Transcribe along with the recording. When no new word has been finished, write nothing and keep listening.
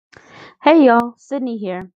Hey y'all, Sydney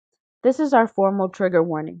here. This is our formal trigger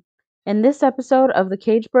warning. In this episode of the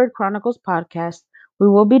Cagebird Chronicles podcast, we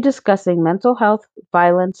will be discussing mental health,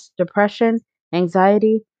 violence, depression,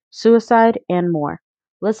 anxiety, suicide, and more.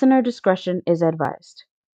 Listener discretion is advised.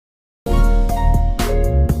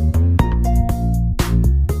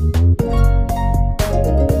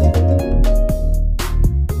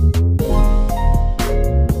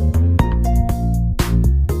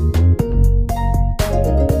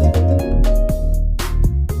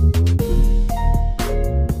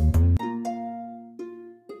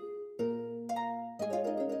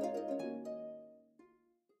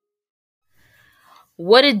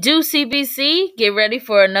 What it do, CBC? Get ready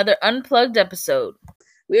for another unplugged episode.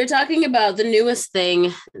 We are talking about the newest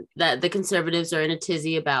thing that the conservatives are in a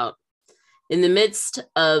tizzy about. In the midst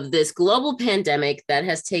of this global pandemic that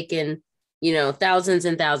has taken, thousands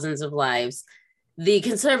and thousands of lives, the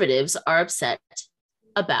conservatives are upset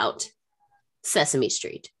about Sesame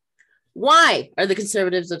Street. Why are the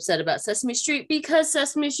conservatives upset about Sesame Street? Because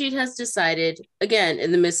Sesame Street has decided, again,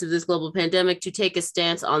 in the midst of this global pandemic, to take a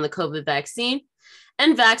stance on the COVID vaccine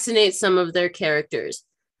and vaccinate some of their characters.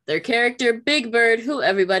 Their character, Big Bird, who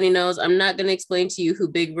everybody knows, I'm not going to explain to you who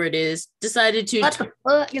Big Bird is, decided to... What the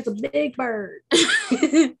fuck is a big bird?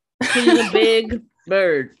 He's a big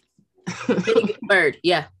bird. Big Bird,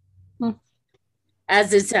 yeah.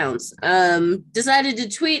 As it sounds. Decided to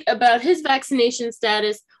tweet about his vaccination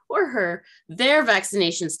status, or their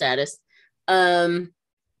vaccination status, saying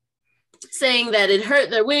that it hurt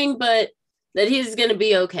their wing, but that he's going to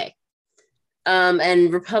be okay.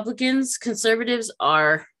 And Republicans, conservatives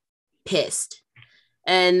are pissed.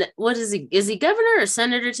 And what is he? Is he governor or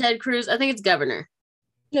Senator Ted Cruz? I think it's governor.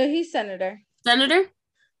 No, he's senator. Senator?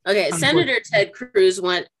 Okay, Senator Ted Cruz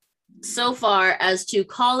went so far as to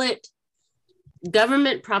call it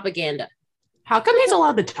government propaganda. How come he's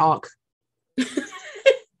allowed to talk?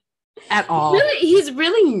 At all? Really, he's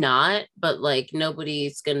really not, but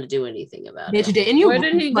nobody's gonna do anything about it. Bitch, didn't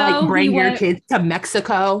you go? bring your kids to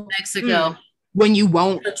Mexico? When you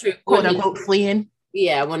won't quote unquote fleeing?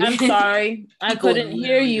 Yeah, I'm sorry. I couldn't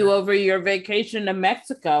hear you over your vacation to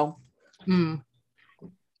Mexico.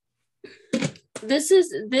 This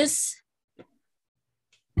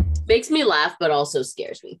makes me laugh, but also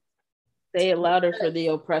scares me. Say it louder for the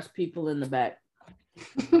oppressed people in the back.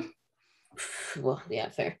 Well, yeah,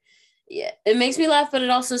 fair. Yeah, it makes me laugh, but it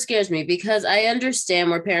also scares me because I understand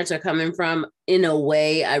where parents are coming from. In a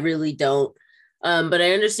way, I really don't. But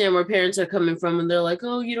I understand where parents are coming from, and they're like,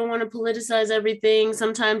 oh, you don't want to politicize everything.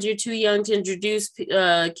 Sometimes you're too young to introduce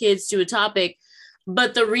kids to a topic.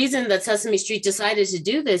 But the reason that Sesame Street decided to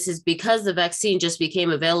do this is because the vaccine just became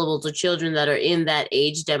available to children that are in that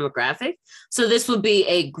age demographic. So this would be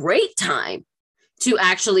a great time to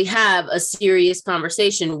actually have a serious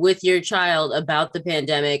conversation with your child about the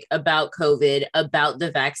pandemic, about COVID, about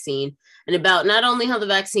the vaccine, and about not only how the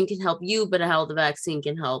vaccine can help you, but how the vaccine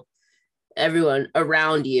can help everyone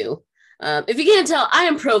around you. If you can't tell, I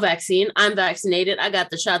am pro-vaccine. I'm vaccinated. I got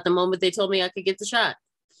the shot the moment they told me I could get the shot.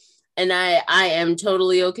 And I am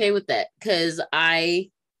totally okay with that because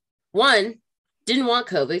I, one, didn't want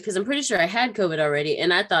COVID because I'm pretty sure I had COVID already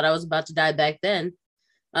and I thought I was about to die back then.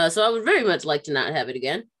 So I would very much like to not have it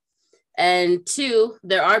again. And two,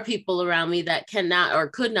 there are people around me that cannot or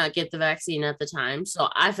could not get the vaccine at the time. So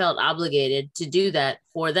I felt obligated to do that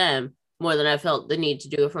for them more than I felt the need to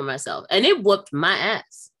do it for myself. And it whooped my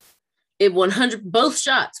ass. Both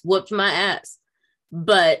shots whooped my ass.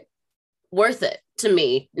 But worth it to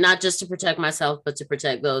me, not just to protect myself, but to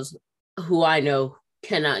protect those who I know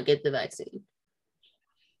cannot get the vaccine.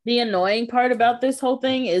 The annoying part about this whole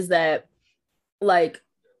thing is that,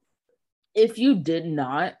 if you did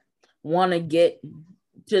not want to get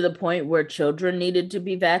to the point where children needed to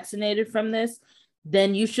be vaccinated from this,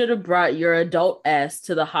 then you should have brought your adult ass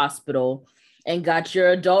to the hospital and got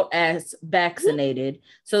your adult ass vaccinated.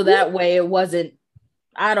 So that way it wasn't,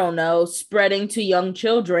 I don't know, spreading to young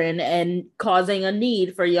children and causing a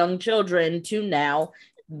need for young children to now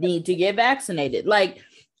need to get vaccinated.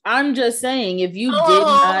 I'm just saying, if you did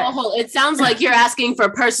not... It sounds like you're asking for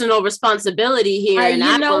personal responsibility here. And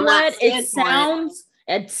you know what? It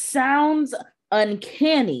sounds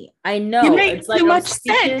uncanny. I know. You make too much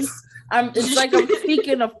sense. It's like I'm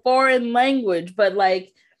speaking a foreign language, but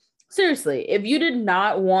seriously, if you did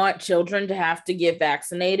not want children to have to get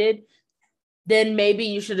vaccinated, then maybe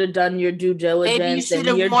you should have done your due diligence and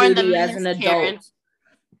your duty as an adult. Karen.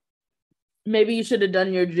 Maybe you should have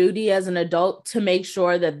done your duty as an adult to make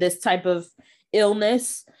sure that this type of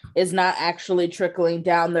illness is not actually trickling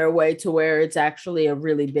down their way to where it's actually a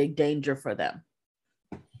really big danger for them.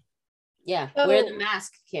 Yeah, wear the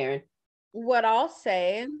mask, Karen. what I'll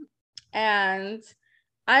say, and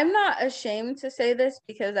I'm not ashamed to say this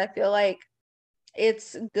because I feel like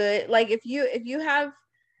it's good. Like if you have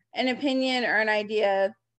an opinion or an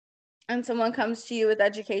idea and someone comes to you with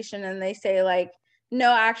education and they say like,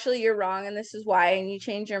 no, actually you're wrong and this is why, and you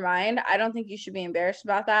change your mind, I don't think you should be embarrassed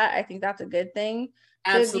about that. I think that's a good thing.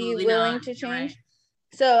 Absolutely, to be willing to change. Right.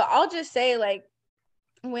 So I'll just say, like,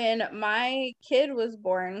 when my kid was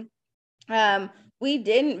born, we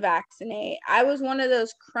didn't vaccinate. I was one of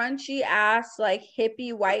those crunchy ass, like,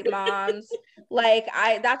 hippie white moms. Like,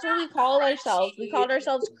 that's what we call ourselves. We called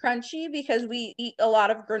ourselves crunchy because we eat a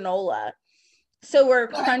lot of granola. So we're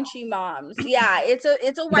crunchy moms. Yeah, it's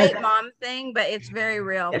a white mom thing, but it's very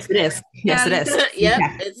real. Yes, it is. Yes, it is. Yep.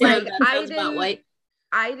 It's like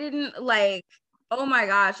I didn't like, oh my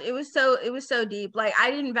gosh, it was so deep. Like,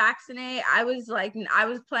 I didn't vaccinate. I was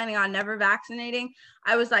planning on never vaccinating.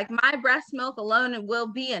 I was like, my breast milk alone will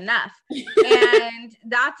be enough. And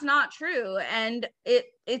that's not true. And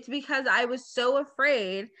it's because I was so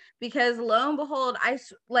afraid, because lo and behold,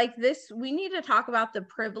 we need to talk about the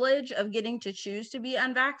privilege of getting to choose to be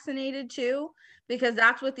unvaccinated too, because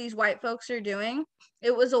that's what these white folks are doing.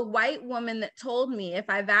 It was a white woman that told me if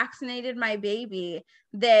I vaccinated my baby,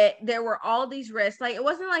 that there were all these risks. Like, it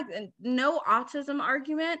wasn't like no autism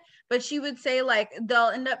argument, but she would say like they'll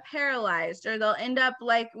end up paralyzed, or they'll end up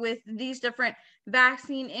like with these different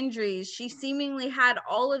vaccine injuries. She seemingly had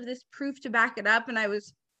all of this proof to back it up. And I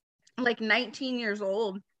was like 19 years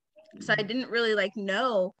old. So I didn't really like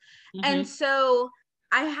know. Mm-hmm. And so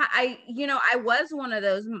I was one of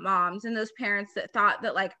those moms and those parents that thought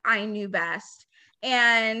that like I knew best.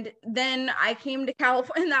 And then I came to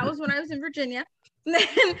California, and that was when I was in Virginia.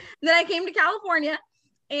 then I came to California,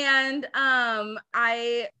 and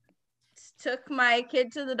I took my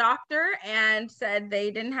kid to the doctor and said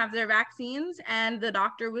they didn't have their vaccines, and the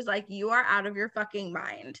doctor was like, you are out of your fucking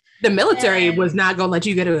mind. The military was not gonna let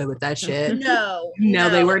you get away with that shit. No,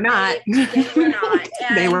 they were not. They were not.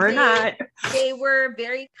 They were not. They were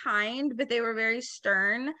very kind, but they were very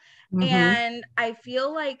stern. Mm-hmm. And I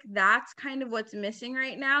feel like that's kind of what's missing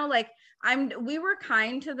right now. Like, we were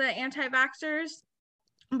kind to the anti-vaxxers,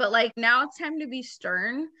 but like now it's time to be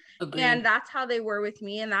stern. Agreed. And that's how they were with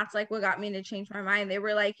me, and that's like what got me to change my mind. They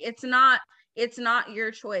were like, it's not your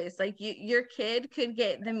choice. Like, your kid could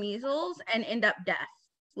get the measles and end up deaf.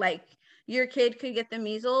 Like, your kid could get the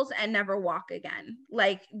measles and never walk again.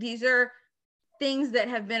 Like, these are things that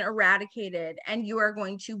have been eradicated, and you are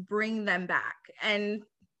going to bring them back. And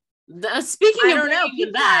speaking I don't know,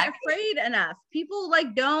 people aren't afraid enough. People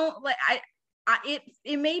like don't like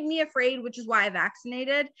it made me afraid, which is why I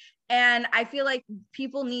vaccinated. And I feel like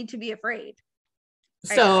people need to be afraid.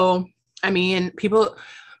 So, I mean, people,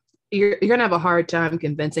 you're going to have a hard time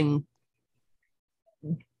convincing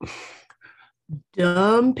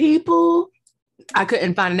dumb people. I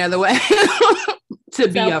couldn't find another way to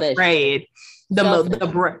be afraid.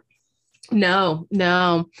 The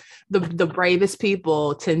bravest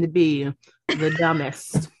people tend to be the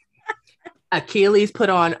dumbest. Achilles put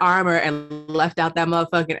on armor and left out that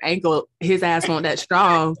motherfucking ankle. His ass wasn't that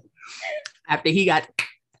strong after he got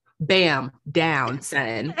bam down,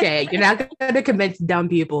 son. Okay, you're not gonna convince dumb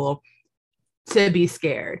people to be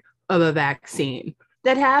scared of a vaccine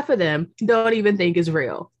that half of them don't even think is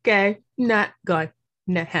real. Okay, not going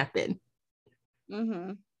to happen.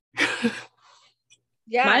 Mm-hmm.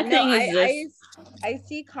 Yeah, my thing is this. I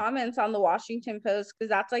see comments on the Washington Post, because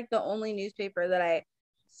that's like the only newspaper that I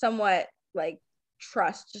somewhat like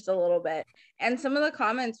trust just a little bit. And some of the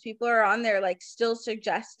comments, people are on there like still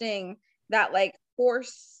suggesting that like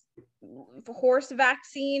horse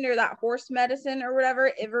vaccine, or that horse medicine or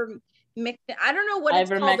whatever, I don't know what it's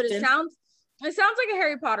called, but it sounds like a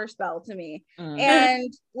Harry Potter spell to me.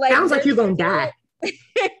 And like sounds like you're gonna die.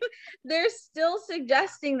 They're still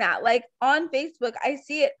suggesting that, like, on Facebook. I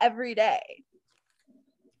see it every day.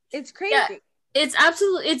 It's crazy. Yeah,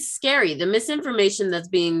 it's scary, the misinformation that's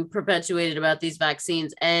being perpetuated about these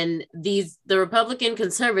vaccines. And the Republican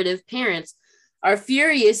conservative parents are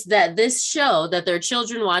furious that this show that their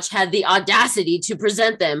children watch had the audacity to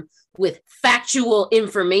present them with factual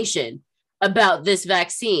information about this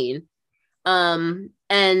vaccine. And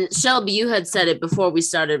Shelby, you had said it before we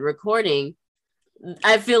started recording.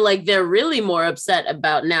 I feel like they're really more upset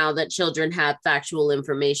about now that children have factual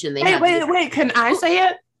information. Wait, can I say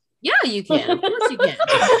it? Yeah, you can. Of course you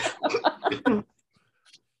can.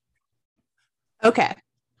 Okay.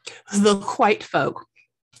 The white folk.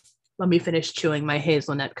 Let me finish chewing my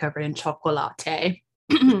hazelnut covered in chocolate.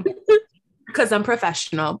 Because I'm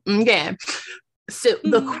professional. Okay. So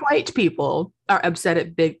the white people are upset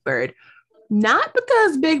at Big Bird Not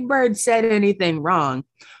because Big Bird said anything wrong,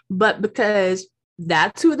 but because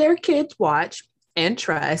that's who their kids watch and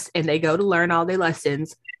trust, and they go to learn all their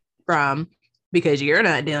lessons from, because you're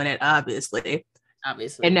not doing it, obviously.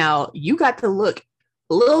 And now you got to look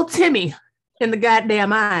little Timmy in the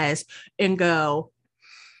goddamn eyes and go,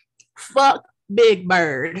 fuck Big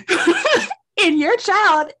Bird. And your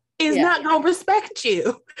child is not going to respect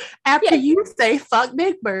you after you say fuck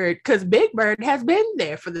Big Bird, because Big Bird has been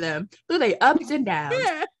there for them through their ups and downs.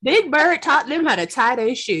 Big Bird taught them how to tie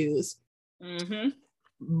their shoes. Mm-hmm.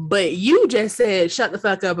 But you just said shut the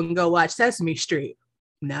fuck up and go watch Sesame Street.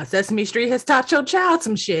 Now Sesame Street has taught your child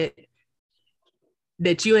some shit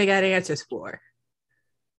that you ain't got answers for.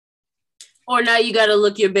 Or now you got to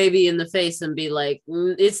look your baby in the face and be like,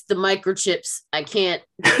 it's the microchips. I can't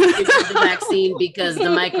give you the vaccine because the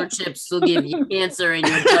microchips will give you cancer in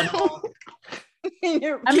your butthole.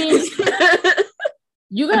 I mean,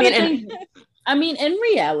 you got to think. I mean, in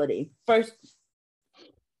reality, first,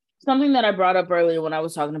 something that I brought up earlier when I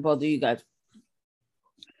was talking to both of you guys.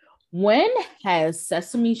 When has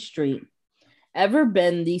Sesame Street ever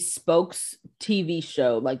been the spokes TV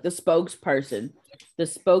show, like the spokesperson, the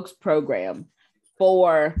spokes program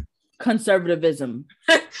for conservatism?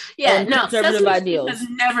 Conservative ideals. Has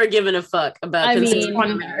never given a fuck about conservative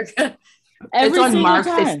America. It's on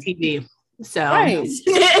Marxist TV. So right.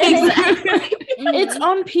 Exactly. It's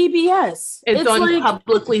on PBS. It's on like,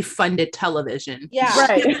 publicly funded television. Yeah,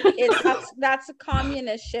 right. That's a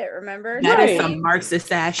communist shit. Remember, that is some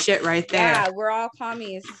Marxist ass shit right there. Yeah, we're all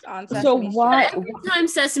commies on Sesame so Street. why? Every time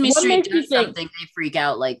Sesame Street does something, they freak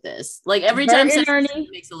out like this. Like every time Sesame Street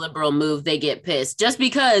makes a liberal move, they get pissed. Just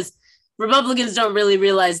because Republicans don't really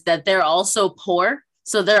realize that they're also poor,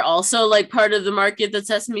 so they're also like part of the market that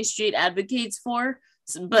Sesame Street advocates for.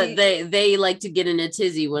 But they like to get in a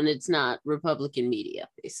tizzy when it's not Republican media,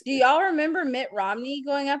 basically. Do y'all remember Mitt Romney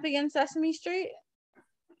going up against Sesame Street?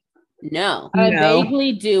 No. I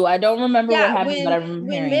vaguely do. I don't remember what happened, but I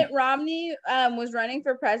remember when Mitt Romney was running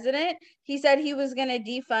for president, he said he was going to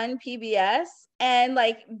defund PBS, and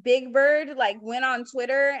like Big Bird like went on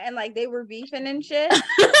Twitter and like they were beefing and shit.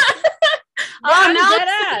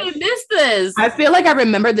 I missed this. I feel like I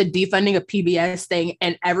remember the defunding of PBS thing,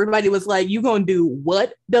 and everybody was like, "You gonna do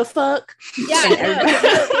what the fuck?" Yeah,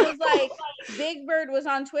 it was like Big Bird was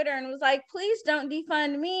on Twitter and was like, "Please don't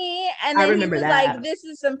defund me." And then I remember he was that. like, "This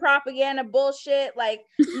is some propaganda bullshit." Like,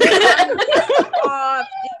 off,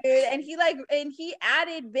 dude. And he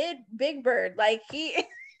added Big Bird. Like it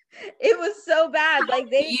was so bad. Like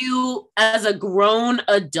you as a grown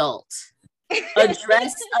adult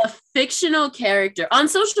address a fictional character on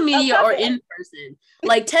social media or in person.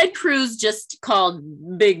 Like Ted Cruz just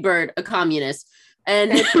called Big Bird a communist,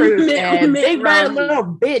 and Ted Cruz and Big Bird a little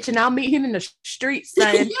bitch, and I'll meet him in the street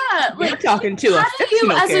saying, "Yeah, like talking to a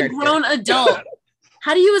fictional character." A grown adult,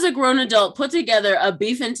 how do you, as a grown adult, put together a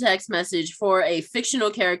beef and text message for a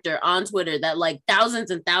fictional character on Twitter that like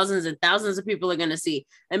thousands and thousands and thousands of people are gonna see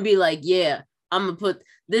and be like, "Yeah, I'm gonna put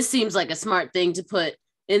this. Seems like a smart thing to put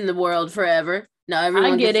in the world forever." Now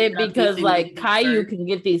everyone I get it because like Caillou can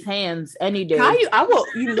get these hands any day. Caillou, I will.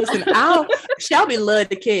 You listen. Shelby love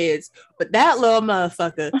the kids, but that little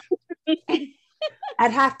motherfucker,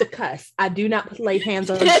 I'd have to cuss. I do not lay hands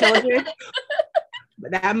on children,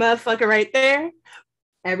 but that motherfucker right there.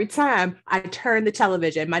 Every time I turn the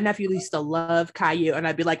television, my nephew used to love Caillou, and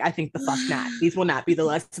I'd be like, "I think the fuck not. These will not be the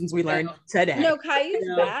lessons we learned today." No,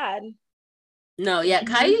 Caillou's bad. No, yeah,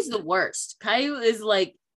 Caillou's the worst. Caillou is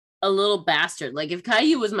like a little bastard. Like if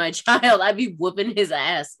Caillou was my child, I'd be whooping his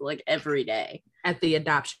ass like every day. At the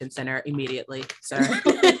adoption center immediately, sir.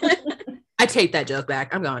 I take that joke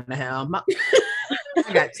back. I'm going to hell.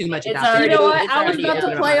 I got too much adoption. You know what? I was about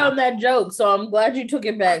to play on that joke, so I'm glad you took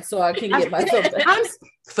it back so I can get myself back.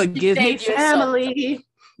 Forgive me, family.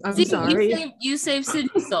 I'm sorry. You saved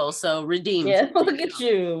Sydney's soul, so redeemed. Yeah, look at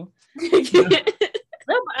you.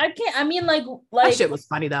 No, I can't. I mean, like that shit was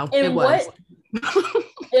funny though. It was.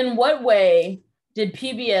 In what way did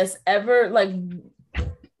PBS ever like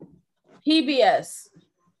PBS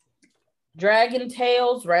Dragon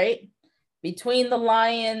Tales, right? Between the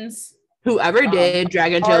Lions. Whoever did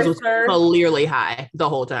Dragon Tales was clearly high the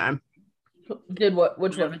whole time. Did what?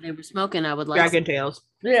 Which one? They were smoking. I would like Dragon Tales.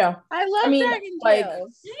 Yeah, I love Dragon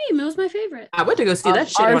Tales. Same, it was my favorite. I went to go see that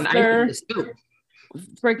shit on iTunes.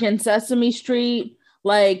 Freaking Sesame Street.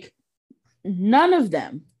 Like none of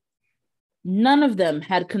them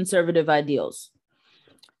had conservative ideals.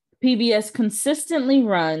 PBS consistently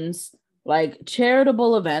runs like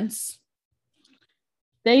charitable events.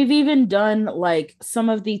 They've even done like some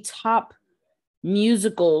of the top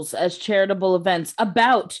musicals as charitable events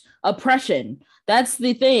about oppression. That's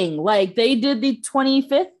the thing. Like, they did the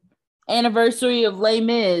 25th anniversary of Les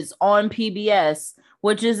Mis on PBS,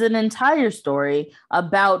 which is an entire story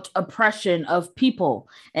about oppression of people.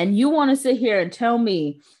 And you want to sit here and tell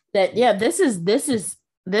me that, yeah, this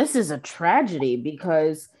is a tragedy,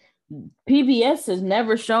 because PBS has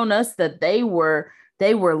never shown us that they were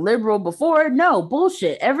liberal before. No,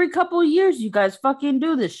 bullshit. Every couple of years you guys fucking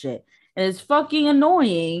do this shit. And it's fucking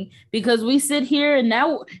annoying, because we sit here and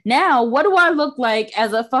now what do I look like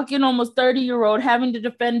as a fucking almost 30-year-old having to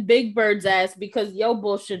defend Big Bird's ass because yo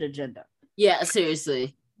bullshit agenda? Yeah,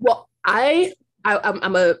 seriously. Well, I'm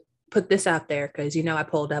gonna put this out there because I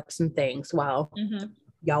pulled up some things while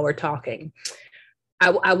y'all were talking.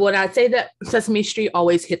 I would not say that Sesame Street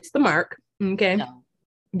always hits the mark. Okay, no.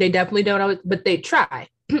 They definitely don't always, but they try.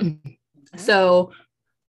 So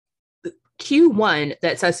Q1,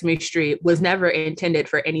 that Sesame Street was never intended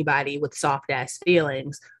for anybody with soft ass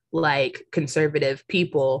feelings like conservative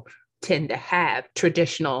people tend to have,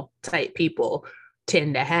 traditional type people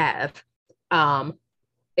tend to have.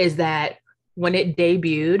 Is that when it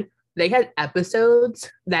debuted, they had episodes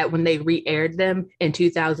that when they re-aired them in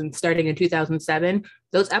starting in 2007,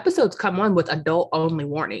 those episodes come on with adult only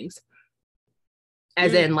warnings.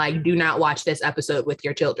 As in, like, do not watch this episode with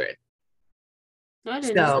your children.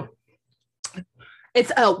 So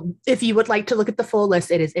it's if you would like to look at the full list,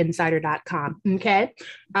 it is insider.com. Okay.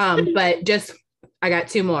 But just I got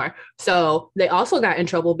two more. So they also got in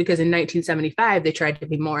trouble because in 1975 they tried to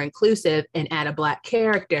be more inclusive and add a Black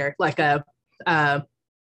character, like a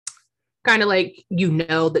kind of like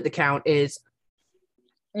that the count is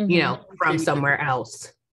from somewhere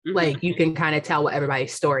else. Like you can kind of tell what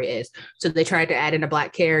everybody's story is. So they tried to add in a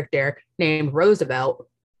Black character named Roosevelt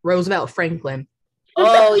Franklin.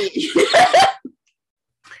 Oh,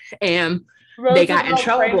 and they got in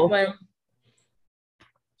trouble. Franklin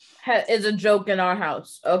is a joke in our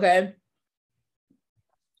house, okay?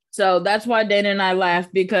 So that's why Dana and I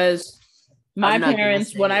laugh, because my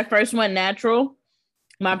parents, when I first went natural,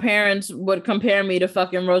 my parents would compare me to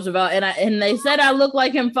fucking Roosevelt, and they said I look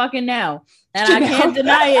like him fucking now, and I can't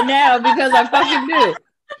deny it now because I fucking do.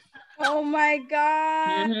 Oh my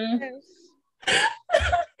god! No,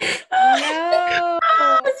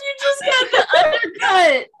 you just got the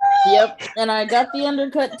undercut. Yep, and I got the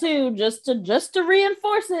undercut too, just to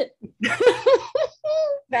reinforce it.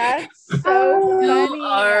 That's so funny.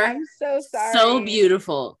 I'm so sorry. So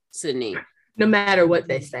beautiful, Sydney. No matter what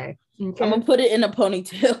they say. Okay. I'm gonna put it in a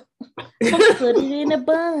ponytail. Put it in a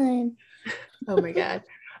bun. Oh my god.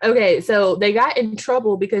 Okay, so they got in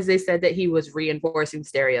trouble because they said that he was reinforcing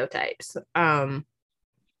stereotypes.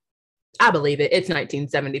 I believe it. It's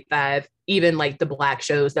 1975. Even like the Black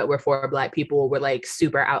shows that were for Black people were like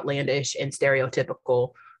super outlandish and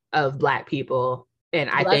stereotypical of Black people. And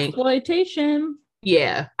I think exploitation.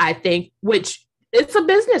 Yeah, I think, which it's a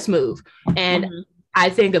business move. And I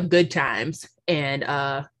think of Good Times and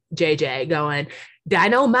JJ going,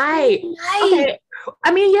 Dynamite. Okay.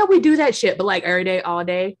 I mean, yeah, we do that shit, but like every day, all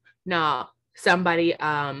day. No, somebody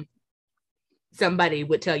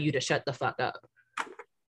would tell you to shut the fuck up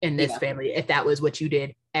in this family if that was what you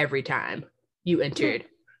did every time you entered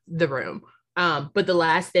the room. But the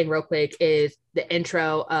last thing real quick is the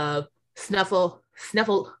intro of Snuffleupagus.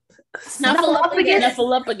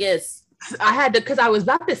 I had to, because I was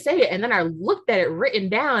about to say it, and then I looked at it written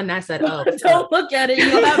down, and I said, "Oh, don't look at it.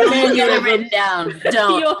 You'll have an aneurysm written down.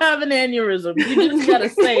 Don't. You'll have an aneurysm. You just gotta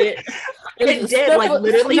say it." It did, like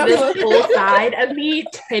literally, this whole side of me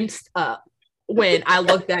tensed up when I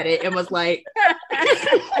looked at it and was like,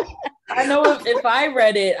 I know if I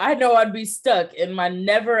read it, I know I'd be stuck in my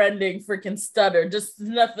never-ending freaking stutter. Just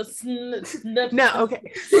snuff. No,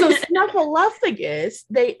 okay. So Snuffleupagus,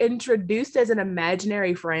 they introduced as an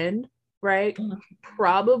imaginary friend, right?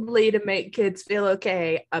 Probably to make kids feel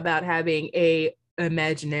okay about having a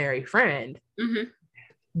imaginary friend.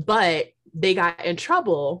 But they got in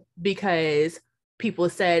trouble because people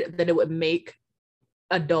said that it would make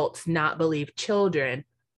adults not believe children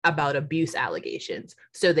about abuse allegations.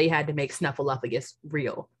 So they had to make Snuffleupagus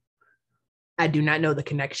real. I do not know the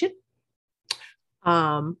connection.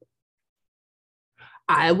 I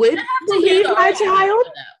would believe my child.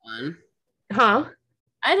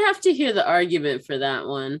 I'd have to hear the argument for that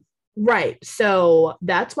one. Right. So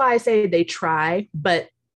that's why I say they try, but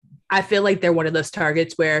I feel like they're one of those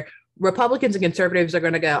targets where Republicans and conservatives are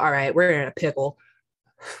going to go, all right, we're in a pickle.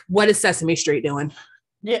 What is Sesame Street doing?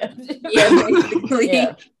 Yeah, basically,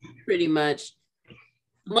 pretty much.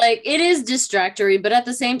 Like, it is distractory, but at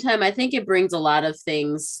the same time, I think it brings a lot of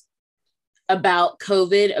things about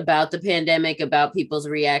COVID, about the pandemic, about people's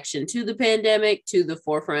reaction to the pandemic, to the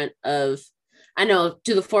forefront of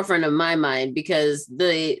my mind, because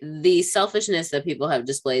the selfishness that people have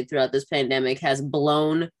displayed throughout this pandemic has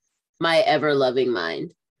blown my ever-loving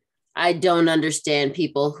mind. I don't understand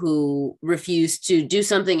people who refuse to do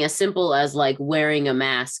something as simple as like wearing a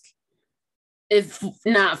mask, if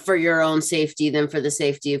not for your own safety, then for the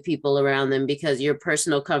safety of people around them, because your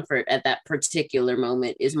personal comfort at that particular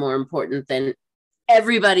moment is more important than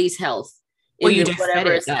everybody's health Well, in you just said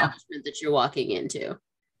whatever it, though. establishment that you're walking into.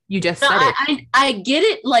 You just No, said it. I get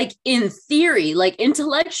it, like in theory, like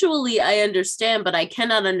intellectually, I understand, but I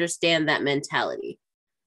cannot understand that mentality.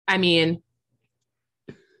 I mean,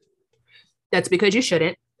 that's because you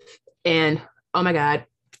shouldn't. And oh my God,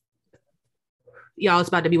 y'all, it's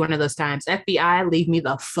about to be one of those times. FBI, leave me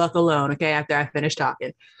the fuck alone, okay, after I finish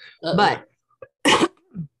talking. Uh-oh. But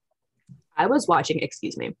I was watching,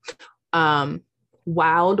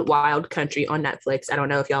 Wild Wild Country on Netflix. I don't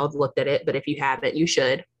know if y'all have looked at it, but if you haven't, you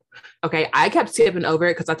should. Okay, I kept skipping over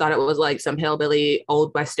it because I thought it was like some hillbilly,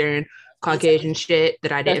 old Western, Caucasian shit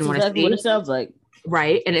that I didn't want to see. What it sounds like.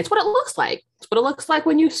 Right, and it's what it looks like. It's what it looks like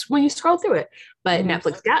when you scroll through it. But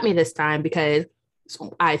Netflix got me this time because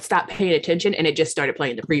I stopped paying attention and it just started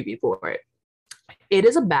playing the preview for it. It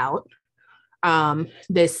is about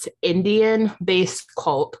this Indian-based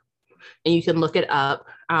cult, and you can look it up.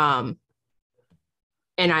 And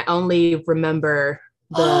I only remember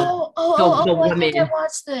the woman. I think I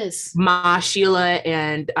watched this. Ma Sheila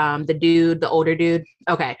and the older dude.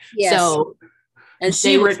 Okay, yes. So and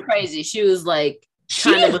she was crazy. She was like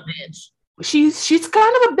kind of a bitch. She's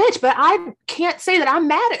kind of a bitch, but I can't say that I'm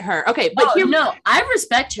mad at her. Okay, but I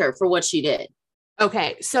respect her for what she did.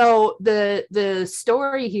 Okay, so the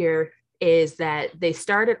story here is that they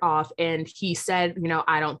started off and he said,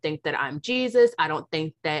 I don't think that I'm Jesus. I don't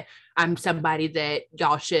think that I'm somebody that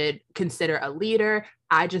y'all should consider a leader.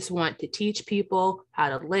 I just want to teach people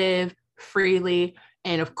how to live freely.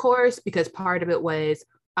 And of course, because part of it was,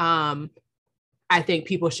 I think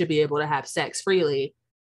people should be able to have sex freely.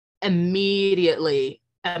 Immediately,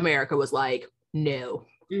 America was like, no.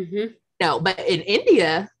 Mm-hmm. No, but in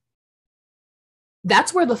India,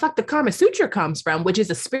 that's where the fuck the Kama Sutra comes from, which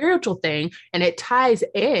is a spiritual thing. And it ties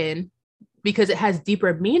in because it has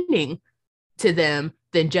deeper meaning to them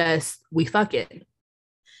than just we fucking.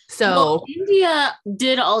 So India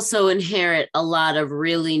did also inherit a lot of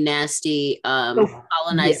really nasty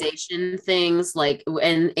colonization things, like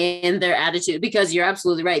and their attitude, because you're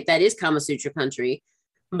absolutely right. That is Kama Sutra country.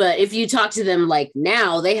 But if you talk to them like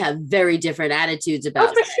now, they have very different attitudes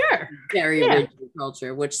about very original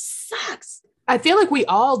culture, which sucks. I feel like we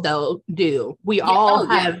all do. We all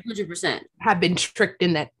have 100% have been tricked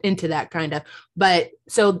into that kind of. But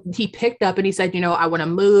so he picked up and he said, I want to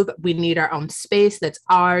move. We need our own space that's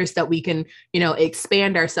ours that we can,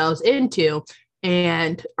 expand ourselves into.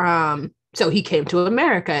 And so he came to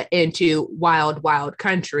America, into Wild Wild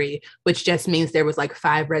Country, which just means there was like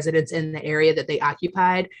 5 residents in the area that they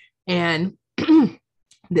occupied. And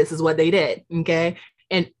this is what they did. Okay.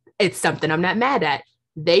 And it's something I'm not mad at.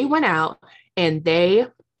 They went out and they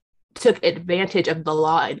took advantage of the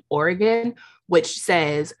law in Oregon, which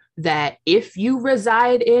says that if you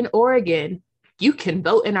reside in Oregon, you can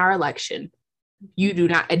vote in our election.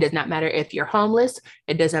 It does not matter if you're homeless.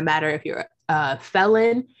 It doesn't matter if you're a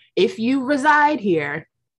felon. If you reside here,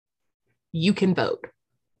 you can vote.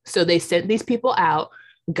 So they sent these people out,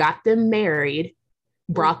 got them married,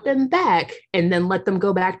 brought them back, and then let them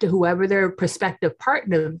go back to whoever their prospective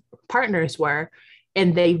partners were.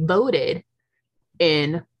 And they voted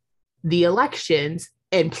in the elections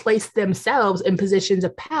and placed themselves in positions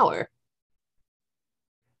of power.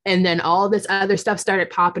 And then all this other stuff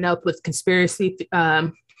started popping up with conspiracy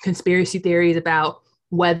theories about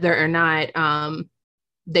whether or not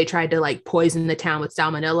they tried to like poison the town with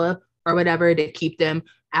salmonella or whatever to keep them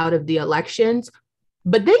out of the elections.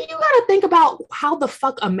 But then you got to think about how the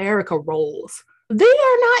fuck America rolls. They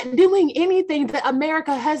are not doing anything that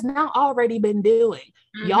America has not already been doing.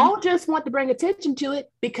 Mm-hmm. Y'all just want to bring attention to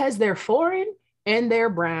it because they're foreign and they're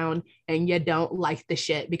brown and you don't like the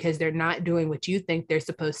shit because they're not doing what you think they're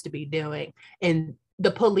supposed to be doing. And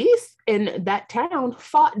the police in that town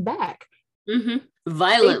fought back. Mm-hmm.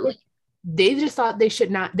 Violently. They just thought they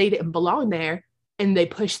didn't belong there, and they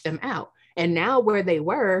pushed them out. And now where they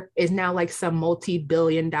were is now like some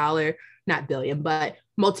multi-million dollar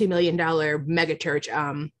mega church.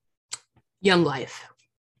 Young Life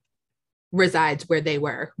resides where they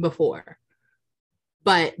were before.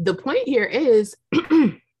 But the point here is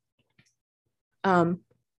that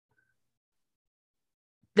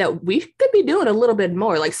that we could be doing a little bit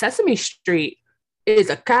more. Like Sesame Street is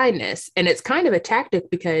a kindness, and it's kind of a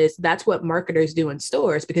tactic because that's what marketers do in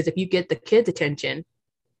stores. Because if you get the kids' attention,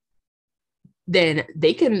 then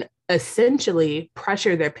they can essentially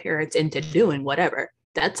pressure their parents into doing whatever.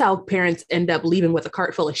 That's how parents end up leaving with a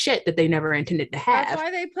cart full of shit that they never intended to have. That's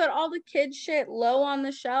why they put all the kid shit low on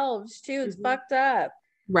the shelves too. It's fucked up.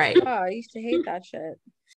 Right. Oh, I used to hate that shit.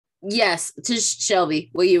 Yes, to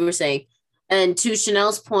Shelby, what you were saying. And to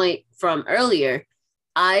Chanel's point from earlier,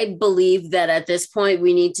 I believe that at this point,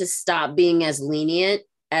 we need to stop being as lenient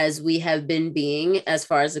as we have been being as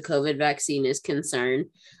far as the COVID vaccine is concerned.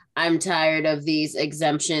 I'm tired of these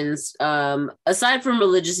exemptions, aside from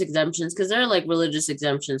religious exemptions, because there are like religious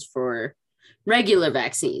exemptions for regular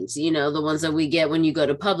vaccines, you know, the ones that we get when you go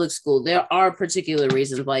to public school. There are particular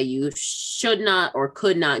reasons why you should not or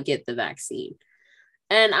could not get the vaccine.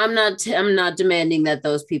 And I'm not demanding that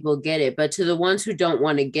those people get it, but to the ones who don't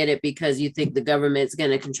want to get it because you think the government's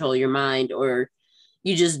going to control your mind, or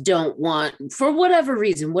you just don't want, for whatever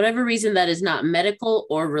reason that is not medical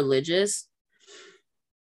or religious,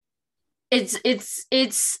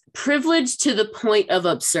 it's privilege to the point of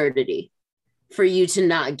absurdity for you to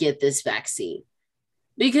not get this vaccine.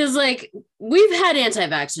 Because like we've had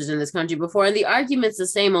anti-vaxxers in this country before, and the argument's the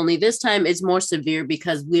same, only this time it's more severe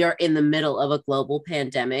because we are in the middle of a global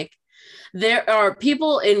pandemic. There are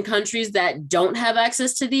people in countries that don't have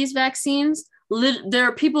access to these vaccines. There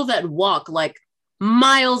are people that walk like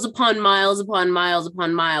miles upon miles upon miles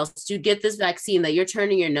upon miles to get this vaccine that you're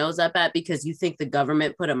turning your nose up at because you think the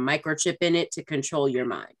government put a microchip in it to control your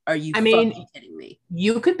mind. Are you fucking kidding me?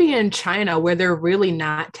 You could be in China where they're really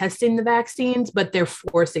not testing the vaccines, but they're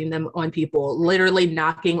forcing them on people, literally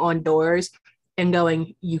knocking on doors and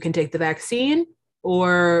going, you can take the vaccine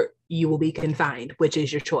or you will be confined, which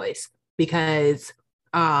is your choice. Because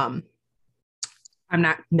I'm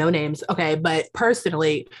not, no names, okay, but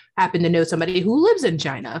personally happen to know somebody who lives in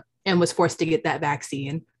China and was forced to get that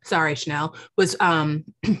vaccine. Sorry, Chanel, was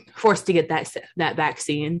forced to get that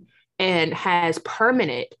vaccine and has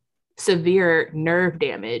permanent severe nerve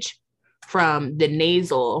damage from the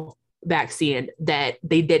nasal vaccine that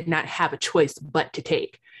they did not have a choice but to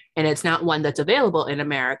take. And it's not one that's available in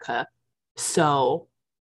America. So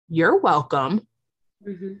you're welcome.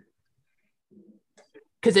 Mm-hmm.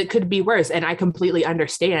 Because it could be worse. And I completely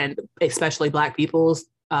understand, especially Black people's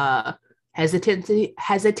hesitancy,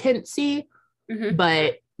 mm-hmm.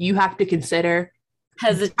 But you have to consider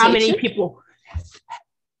how many people.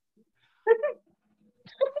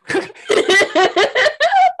 I'm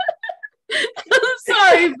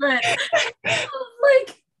sorry, but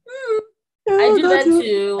like, I do that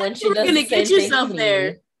too when she does. You're gonna get yourself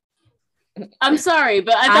there. I'm sorry,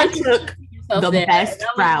 but I took the best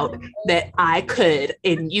route that I could,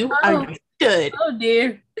 and you understood. Oh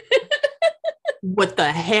dear. What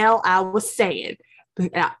the hell I was saying.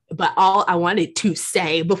 But all I wanted to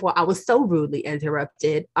say before I was so rudely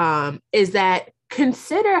interrupted is that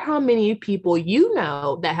consider how many people you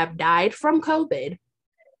know that have died from COVID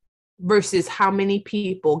versus how many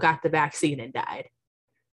people got the vaccine and died.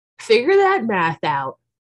 Figure that math out.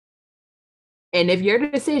 And if your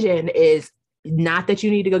decision is not that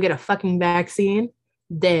you need to go get a fucking vaccine,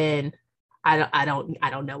 then I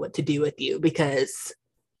don't know what to do with you, because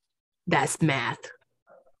that's math.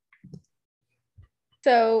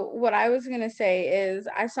 So what I was gonna say is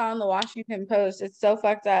I saw in the Washington Post, it's so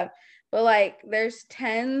fucked up, but like there's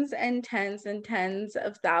tens and tens and tens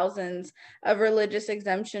of thousands of religious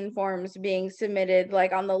exemption forms being submitted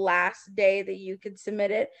like on the last day that you could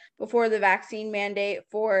submit it before the vaccine mandate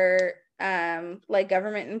for like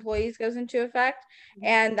government employees goes into effect.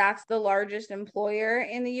 And that's the largest employer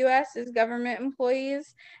in the US is government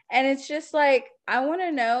employees. And it's just like, I want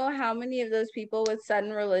to know how many of those people with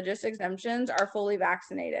sudden religious exemptions are fully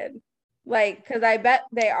vaccinated. Like, because I bet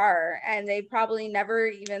they are, and they probably never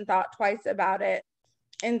even thought twice about it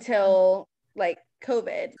until like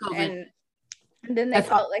COVID. And then they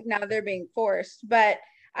felt like now they're being forced. But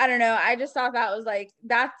I don't know. I just thought that was like,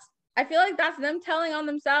 I feel like that's them telling on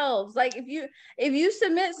themselves. Like if you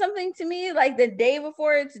submit something to me like the day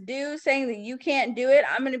before it's due saying that you can't do it,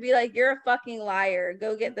 I'm going to be like, you're a fucking liar.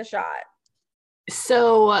 Go get the shot.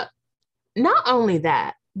 So not only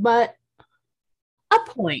that, but a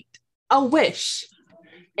point, a wish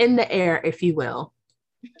in the air, if you will.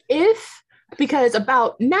 Because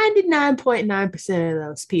about 99.9% of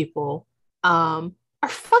those people are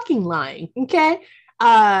fucking lying, okay?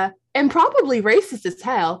 And probably racist as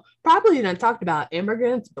hell. Probably done talked about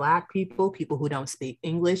immigrants, Black people, people who don't speak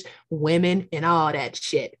English, women, and all that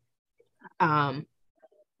shit in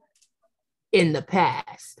the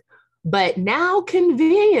past. but now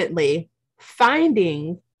conveniently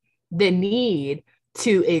finding the need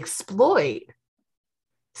to exploit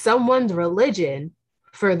someone's religion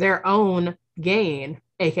for their own gain,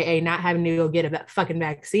 aka not having to go get a fucking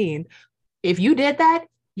vaccine. If you did that,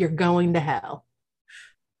 you're going to hell.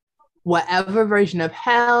 Whatever version of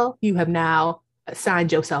hell you have now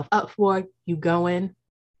signed yourself up for, you going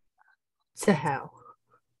to hell.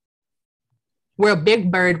 Where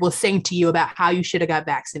Big Bird will sing to you about how you should have got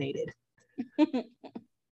vaccinated.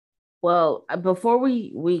 Well, before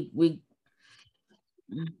we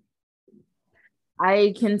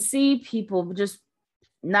I can see people just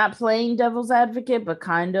not playing devil's advocate, but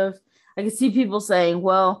kind of. I can see people saying,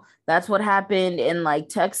 well, that's what happened in like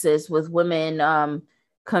Texas with women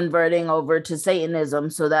converting over to Satanism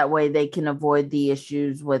so that way they can avoid the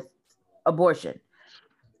issues with abortion.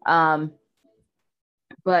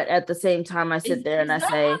 But at the same time, I sit there and I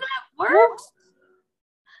say, works.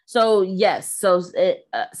 So yes,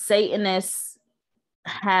 Satanists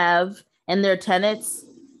have in their tenets,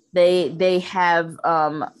 they have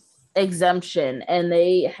exemption, and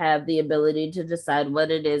they have the ability to decide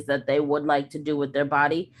what it is that they would like to do with their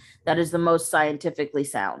body that is the most scientifically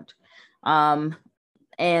sound.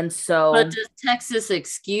 And so, but does Texas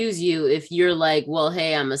excuse you if you're like, well,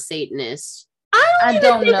 hey, I'm a Satanist? I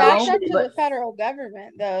don't know. That's up to the federal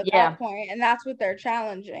government, though, at that point, and that's what they're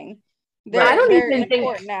challenging. I don't they're even in think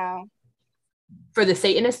court now. For the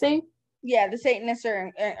Satanist thing? Yeah, the Satanists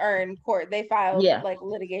are in court. They filed like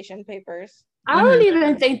litigation papers. I don't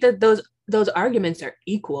even think that those arguments are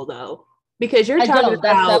equal, though, because you're talking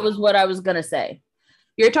about that was what I was gonna say.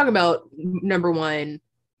 You're talking about, number one,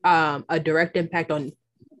 a direct impact on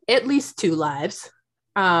at least 2 lives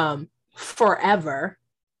forever,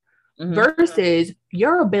 versus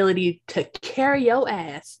your ability to carry your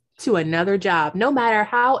ass to another job, no matter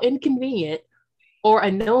how inconvenient or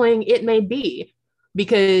annoying it may be.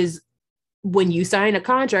 Because when you sign a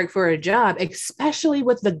contract for a job, especially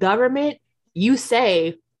with the government, you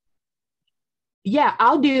say, yeah,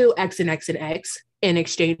 I'll do X and X and X in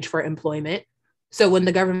exchange for employment. So when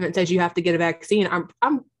the government says you have to get a vaccine,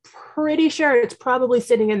 I'm pretty sure it's probably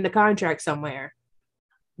sitting in the contract somewhere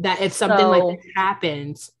that if something like this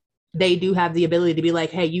happens, they do have the ability to be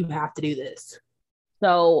like, hey, you have to do this.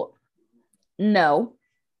 So no,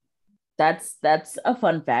 that's a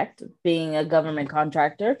fun fact. Being a government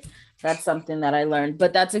contractor, that's something that I learned.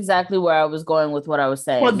 But that's exactly where I was going with what I was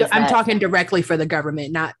saying. Well, I'm talking directly for the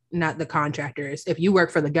government, not the contractors. If you work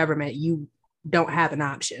for the government, you don't have an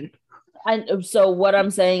option. So what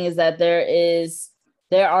I'm saying is that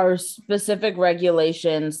there are specific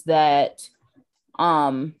regulations that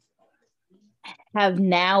have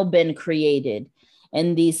now been created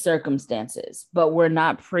in these circumstances, but were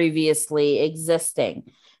not previously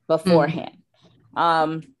existing beforehand.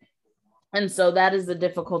 And so that is the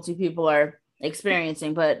difficulty people are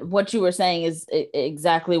experiencing. But what you were saying is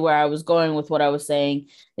exactly where I was going with what I was saying,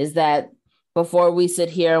 is that before we sit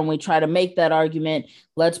here and we try to make that argument,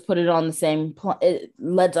 let's put it on the same,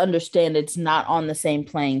 let's understand it's not on the same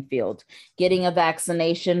playing field. Getting a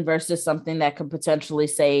vaccination versus something that could potentially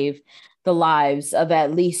save the lives of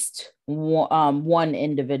at least one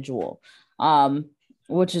individual,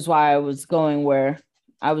 which is why I was going where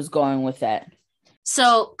I was going with that.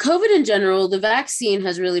 So COVID in general, the vaccine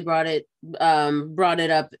has really brought it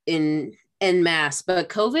up in masse, but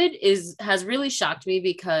COVID has really shocked me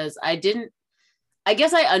because I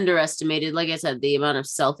guess I underestimated, like I said, the amount of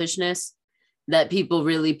selfishness that people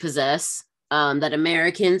really possess, that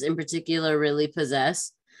Americans in particular really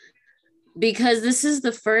possess, because this is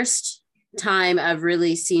the first time I've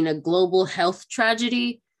really seen a global health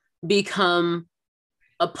tragedy become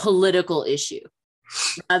a political issue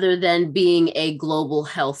rather than being a global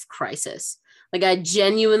health crisis. Like, I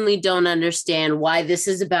genuinely don't understand why this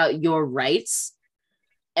is about your rights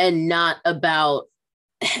and not about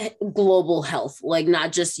global health, like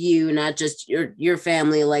not just you, not just your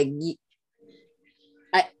family. Like,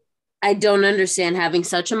 I don't understand having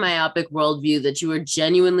such a myopic worldview that you are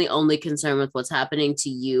genuinely only concerned with what's happening to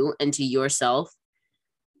you and to yourself,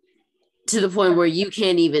 to the point where you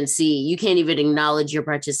can't even acknowledge your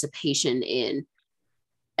participation in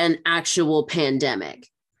an actual pandemic.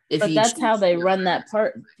 But that's how they run that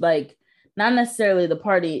part, like not necessarily the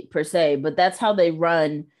party per se, but that's how they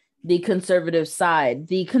run the conservative side.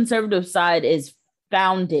 The conservative side is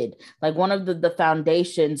founded, like one of the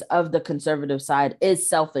foundations of the conservative side is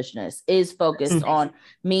selfishness, is focused on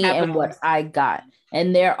me and what I got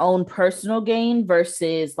and their own personal gain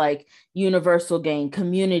versus like universal gain,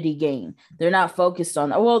 community gain. They're not focused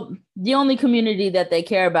on, well, the only community that they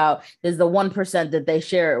care about is the 1% that they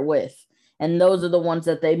share it with. and those are the ones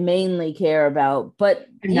that they mainly care about. But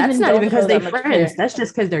and that's not even because they're friends. Care. That's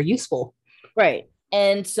just because they're useful. Right.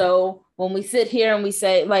 And so when we sit here and we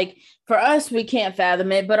say, like, for us, we can't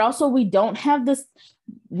fathom it, but also we don't have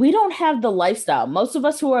the lifestyle. Most of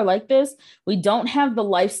us who are like this, we don't have the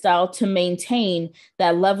lifestyle to maintain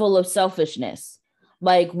that level of selfishness.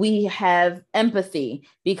 Like, we have empathy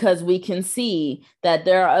because we can see that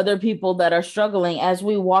there are other people that are struggling as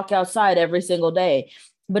we walk outside every single day.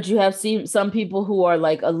 But you have seen some people who are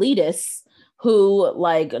like elitists, who,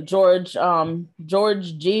 like George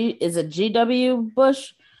G, is it GW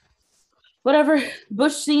Bush, whatever,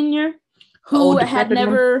 Bush Senior, who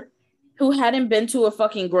hadn't been to a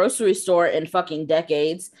fucking grocery store in fucking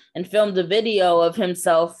decades and filmed a video of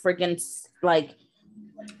himself freaking like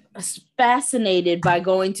fascinated by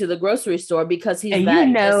going to the grocery store because he's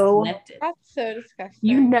disconnected. That's so disgusting.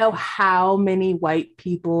 You know how many white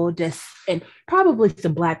people and probably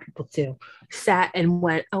some Black people too, sat and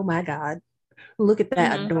went, oh my God, look at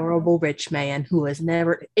that adorable rich man who has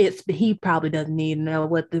never, he probably doesn't even know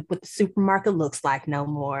what the supermarket looks like no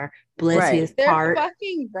more. Bless his heart. They're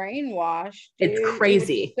fucking brainwashed, dude. It's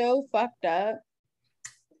crazy. It's so fucked up.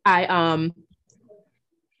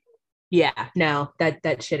 Yeah, no,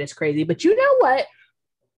 that shit is crazy. But you know what?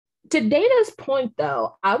 To Dana's point,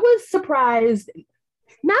 though, I was surprised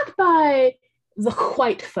not by the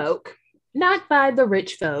white folk, not by the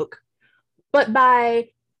rich folk, but by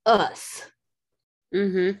us.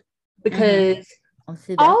 Because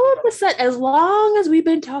all of a sudden, as long as we've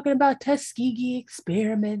been talking about Tuskegee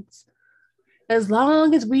experiments, as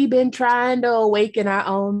long as we've been trying to awaken our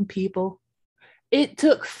own people, it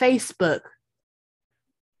took Facebook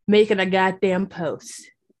making a goddamn post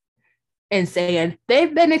and saying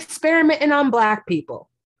they've been experimenting on Black people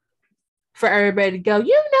for everybody to go,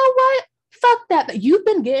 you know what? Fuck that. But you've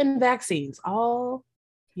been getting vaccines all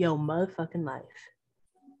your motherfucking life.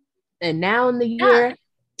 And now in the year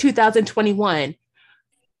 2021,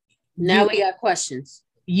 now we got questions.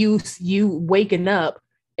 You waking up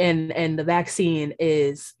and the vaccine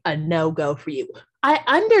is a no-go for you. I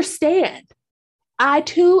understand. I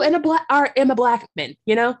too am a Black man,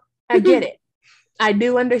 you know? I get it. I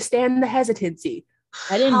do understand the hesitancy.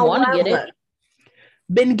 I didn't want to get it.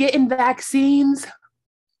 Been getting vaccines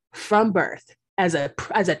from birth as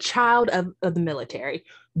a child of the military.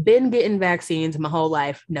 Been getting vaccines my whole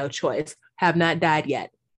life, no choice. Have not died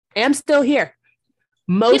yet. Am still here.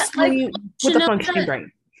 Mostly with a functioning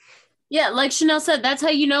brain. Yeah, like Chanel said, that's how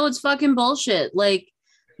you know it's fucking bullshit. Like,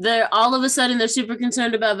 they're all of a sudden they're super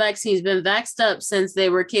concerned about vaccines, been vaxxed up since they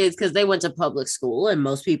were kids because they went to public school, and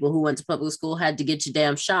most people who went to public school had to get your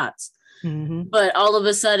damn shots. But all of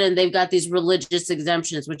a sudden they've got these religious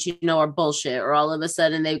exemptions, which you know are bullshit, or all of a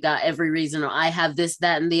sudden they've got every reason, or I have this,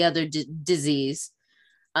 that, and the other disease,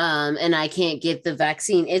 and I can't get the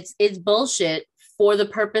vaccine. It's bullshit for the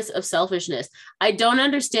purpose of selfishness. I don't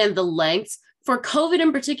understand the lengths for COVID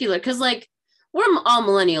in particular, because like, we're all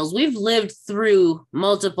millennials. We've lived through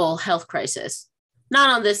multiple health crises, not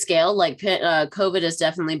on this scale. Like COVID has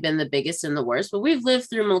definitely been the biggest and the worst, but we've lived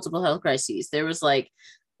through multiple health crises. There was like,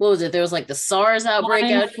 what was it? There was like the SARS outbreak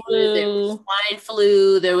out here. There was swine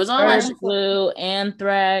flu. There was all that shit. Flu,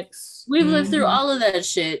 anthrax. We've lived through all of that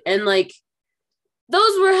shit. And like,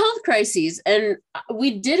 those were health crises. And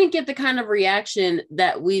we didn't get the kind of reaction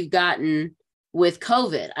that we've gotten with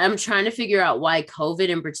COVID. I'm trying to figure out why COVID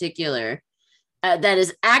in particular, that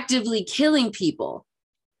is actively killing people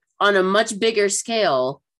on a much bigger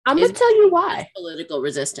scale. I'm going to tell you why. Political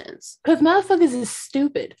resistance. Because motherfuckers is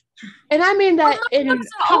stupid. And I mean that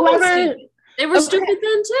however, they were stupid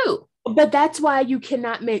then too. But that's why you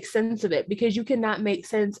cannot make sense of it, because you cannot make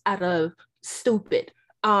sense out of stupid.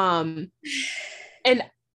 And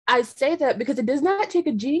I say that because it does not take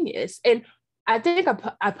a genius. And I think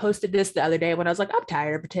I posted this the other day when I was like, I'm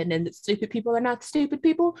tired of pretending that stupid people are not stupid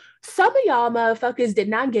people. Some of y'all motherfuckers did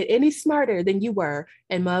not get any smarter than you were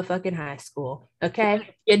in motherfucking high school,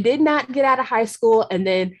 okay? You did not get out of high school and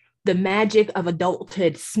then the magic of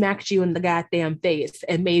adulthood smacked you in the goddamn face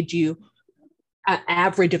and made you an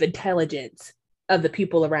average of intelligence of the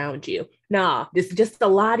people around you. Nah, there's just a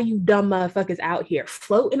lot of you dumb motherfuckers out here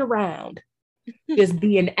floating around just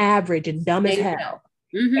being average and dumb as hell.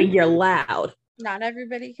 And you're loud. Not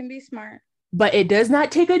everybody can be smart. But it does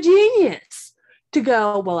not take a genius to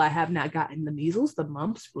go, well, I have not gotten the measles, the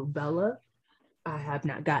mumps, rubella. I have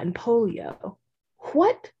not gotten polio.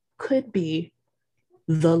 What could be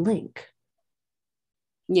the link?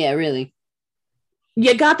 Yeah, really.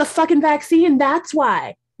 You got the fucking vaccine. That's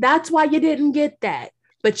why. That's why you didn't get that.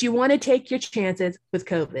 But you want to take your chances with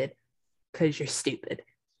COVID because you're stupid.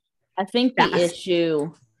 I think the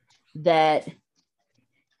issue that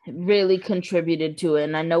really contributed to it.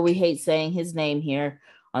 And I know we hate saying his name here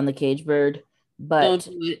on the Cage Bird, but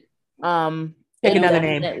Pick it another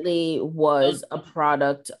name. definitely was a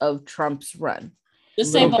product of Trump's run.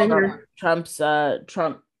 Just say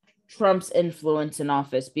Trump's influence in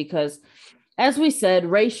office, because as we said,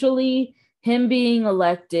 racially, him being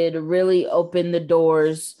elected really opened the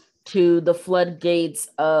doors to the floodgates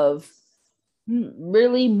of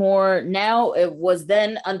really more. Now it was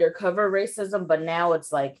then undercover racism, but now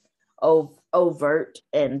it's like overt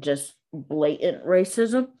and just blatant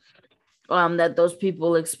racism that those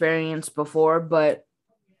people experienced before. But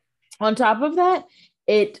on top of that,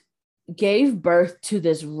 it gave birth to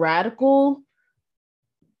this radical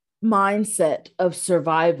mindset of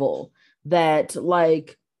survival that,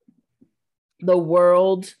 like, the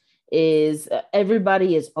world is,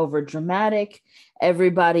 everybody is over dramatic,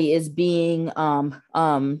 everybody is being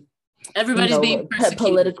everybody's being persecuted.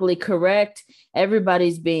 Politically correct,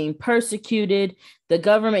 everybody's being persecuted. The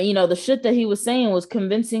government, the shit that he was saying was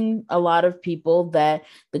convincing a lot of people that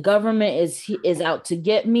the government is out to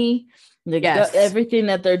get me. Everything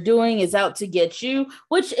that they're doing is out to get you,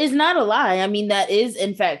 which is not a lie. I mean, that is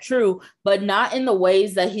in fact true, but not in the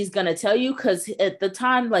ways that he's going to tell you, because at the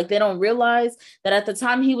time, like, they don't realize that at the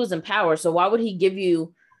time he was in power. So why would he give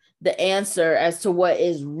you the answer as to what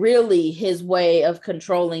is really his way of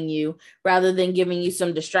controlling you, rather than giving you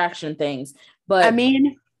some distraction things? But I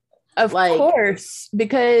mean, of course,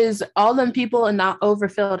 because all them people in not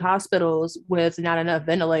overfilled hospitals with not enough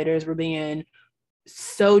ventilators were being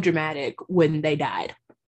so dramatic when they died.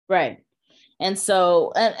 Right. And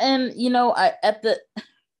so, and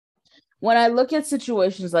when I look at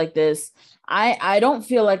situations like this, I don't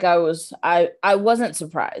feel like I wasn't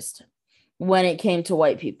surprised when it came to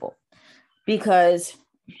white people, because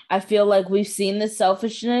I feel like we've seen this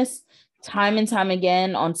selfishness time and time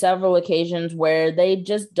again on several occasions where they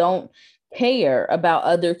just don't care about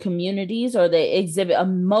other communities, or they exhibit,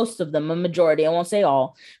 most of them, a majority, I won't say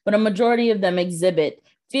all, but a majority of them exhibit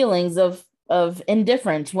feelings of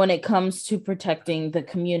indifference when it comes to protecting the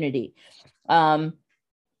community.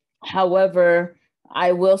 However,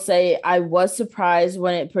 I will say I was surprised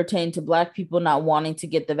when it pertained to Black people not wanting to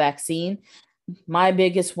get the vaccine. My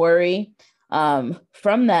biggest worry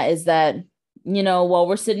from that is that, while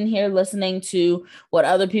we're sitting here listening to what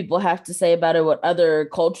other people have to say about it, what other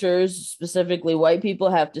cultures, specifically white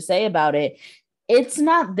people, have to say about it, it's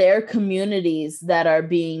not their communities that are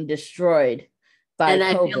being destroyed by and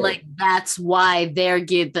COVID. I feel like that's why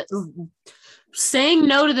saying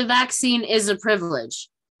no to the vaccine is a privilege.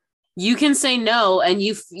 You can say no, and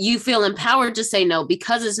you feel empowered to say no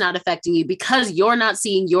because it's not affecting you, because you're not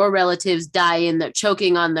seeing your relatives die in their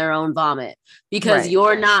choking on their own vomit, because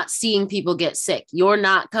you're not seeing people get sick. You're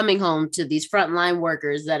not coming home to these frontline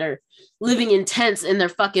workers that are living in tents in their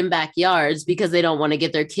fucking backyards because they don't want to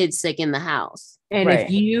get their kids sick in the house. And if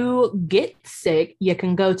you get sick, you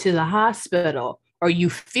can go to the hospital, or you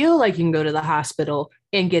feel like you can go to the hospital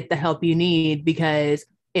and get the help you need, because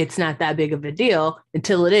it's not that big of a deal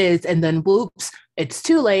until it is. And then whoops, it's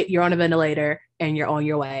too late. You're on a ventilator and you're on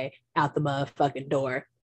your way out the motherfucking door.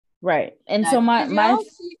 Right. And so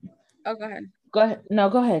oh, go ahead. Go ahead. No,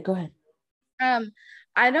 go ahead.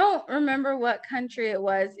 I don't remember what country it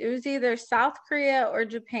was. It was either South Korea or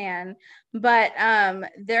Japan, but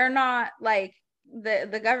they're not, like,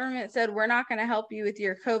 the government said, we're not going to help you with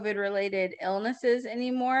your COVID related illnesses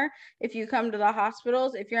anymore. If you come to the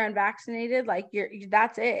hospitals, if you're unvaccinated, like,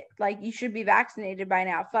 that's it. Like, you should be vaccinated by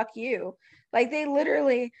now. Fuck you. Like, they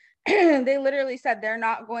literally said they're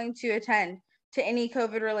not going to attend to any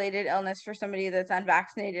COVID related illness for somebody that's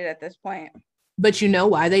unvaccinated at this point. But you know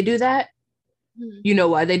why they do that? You know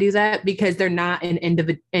why they do that? Because they're not an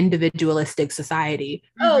individualistic society.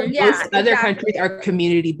 Oh, yeah. Most other countries are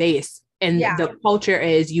community based. And the culture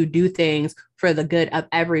is you do things for the good of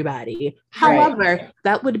everybody. However,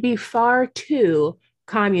 that would be far too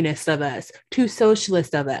communist of us, too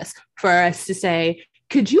socialist of us, for us to say,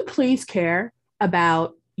 could you please care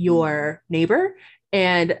about your neighbor?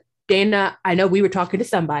 And Dana, I know we were talking to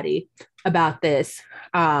somebody about this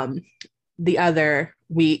the other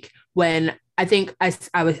week, when I think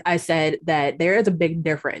I said that there is a big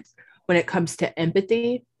difference when it comes to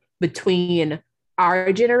empathy between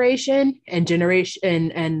our generation and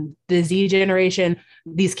the Z generation,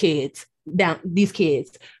 these kids,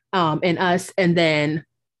 and us, and then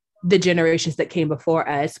the generations that came before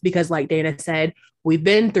us. Because like Dana said, we've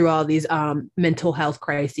been through all these mental health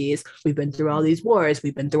crises. We've been through all these wars.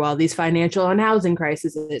 We've been through all these financial and housing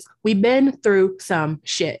crises. We've been through some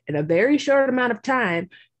shit in a very short amount of time.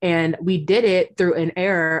 And we did it through an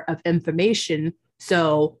era of information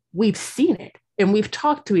So we've seen it and we've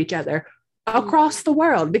talked to each other across the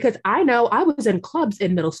world, because I know I was in clubs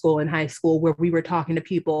in middle school and high school where we were talking to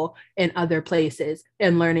people in other places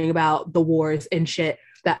and learning about the wars and shit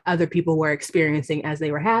that other people were experiencing as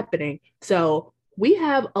they were happening. So we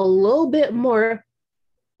have a little bit more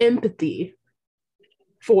empathy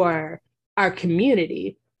for our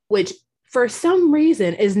community, which for some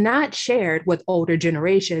reason is not shared with older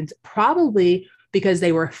generations, probably because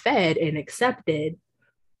they were fed and accepted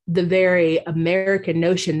the very American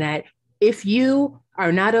notion that if you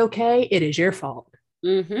are not okay, it is your fault.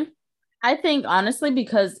 Mm-hmm. I think honestly,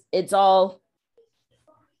 because it's all,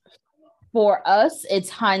 for us, it's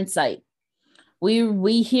hindsight.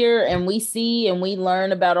 We hear and we see and we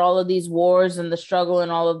learn about all of these wars and the struggle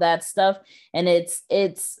and all of that stuff, and it's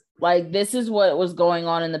like, this is what was going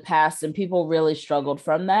on in the past, and people really struggled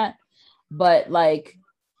from that. But like,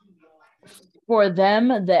 for them,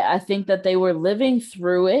 that I think that they were living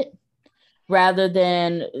through it rather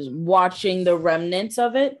than watching the remnants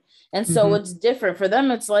of it. And so it's different for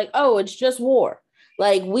them. It's like, oh, it's just war.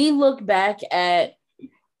 Like, we look back at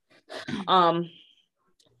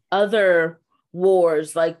other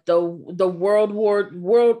wars, like the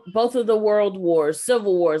world, both of the world wars,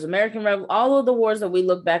 civil wars, American Revolution, all of the wars that we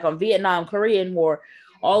look back on, Vietnam, Korean War,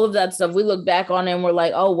 all of that stuff, we look back on and we're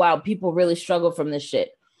like, oh wow, people really struggle from this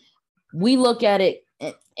shit. We look at it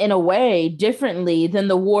in a way differently than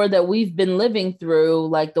the war that we've been living through,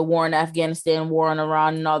 like the war in Afghanistan, war in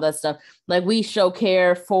Iran, and all that stuff. Like, we show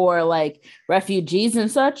care for like refugees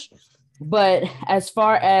and such. But as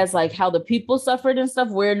far as like how the people suffered and stuff,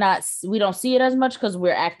 we don't see it as much because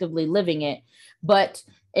we're actively living it. But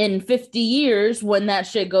in 50 years, when that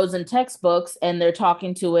shit goes in textbooks and they're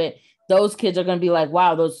talking to it, those kids are going to be like,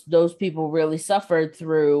 wow, those people really suffered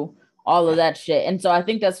through all of that shit. And so I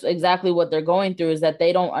think that's exactly what they're going through, is that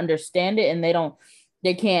they don't understand it and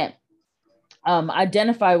they can't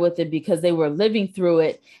identify with it because they were living through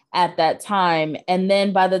it at that time. And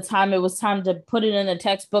then by the time it was time to put it in a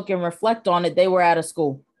textbook and reflect on it, they were out of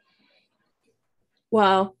school.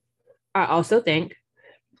 Well, I also think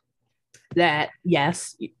that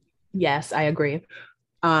yes, I agree.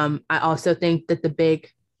 I also think that the big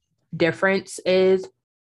difference is,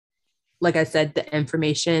 like I said, the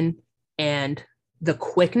information and the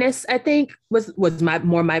quickness, I think was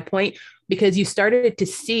my point, because you started to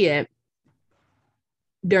see it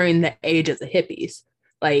during the age of the hippies.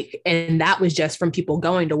 Like, and that was just from people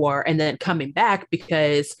going to war and then coming back,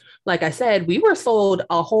 because like I said, we were sold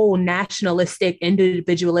a whole nationalistic,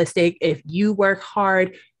 individualistic, if you work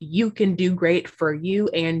hard, you can do great for you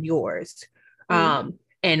and yours.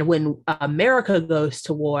 And when America goes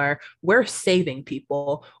to war, we're saving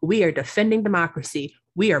people. We are defending democracy.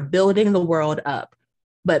 We are building the world up.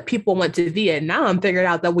 But people went to Vietnam, figured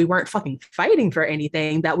out that we weren't fucking fighting for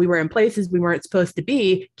anything, that we were in places we weren't supposed to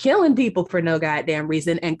be, killing people for no goddamn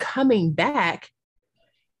reason, and coming back.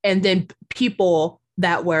 And then people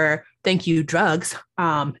that were, thank you, drugs.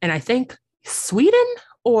 And I think Sweden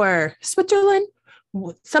or Switzerland,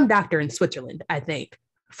 some doctor in Switzerland, I think,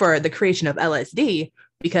 for the creation of LSD,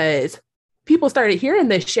 because people started hearing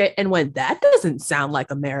this shit and went, that doesn't sound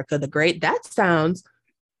like America the Great. That sounds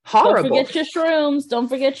horrible. Don't forget your shrooms. Don't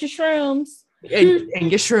forget your shrooms.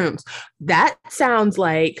 And your shrooms. That sounds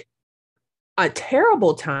like a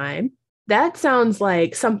terrible time. That sounds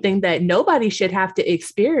like something that nobody should have to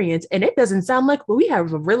experience. And it doesn't sound like we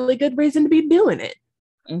have a really good reason to be doing it.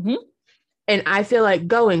 And I feel like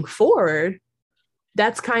going forward,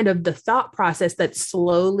 that's kind of the thought process that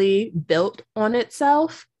slowly built on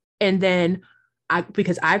itself. And then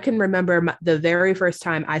because I can remember the very first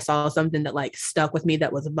time I saw something that like stuck with me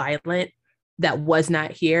that was violent, that was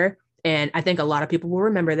not here. And I think a lot of people will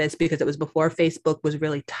remember this because it was before Facebook was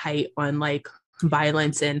really tight on like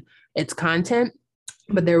violence and its content.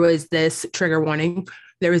 But there was this trigger warning.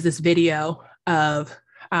 There was this video of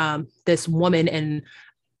this woman in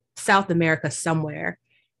South America somewhere,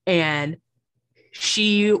 and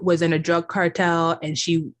she was in a drug cartel and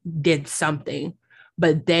she did something.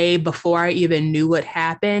 But before I even knew what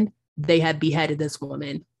happened, they had beheaded this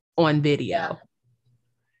woman on video. Yeah.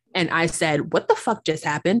 And I said, what the fuck just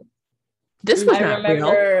happened? This was not real. I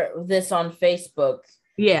remember this on Facebook.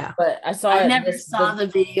 Yeah. But I never saw the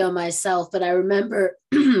video myself, but I remember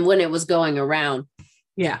when it was going around.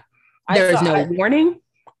 Yeah. There was no warning.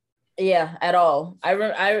 Yeah, at all.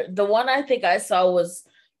 The one I think I saw was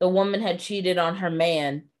the woman had cheated on her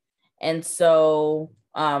man. And so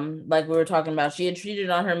like we were talking about, she had cheated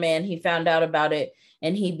on her man. He found out about it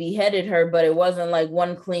and he beheaded her, but it wasn't like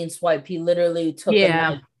one clean swipe. He literally took a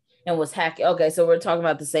knife and was hacking. Okay, so we're talking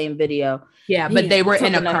about the same video. Yeah, but they were in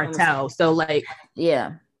a Something that cartel, so like,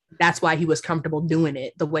 yeah, that's why he was comfortable doing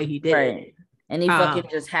it the way he did. right. And he fucking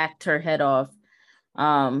just hacked her head off,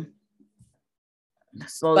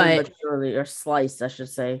 slowly but surely, or sliced, I should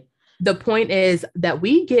say. The point is that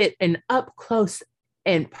we get an up close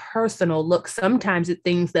and personal look sometimes at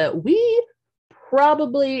things that we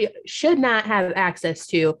probably should not have access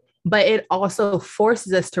to, but it also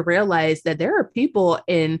forces us to realize that there are people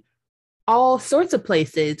in all sorts of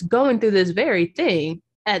places going through this very thing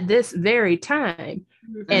at this very time.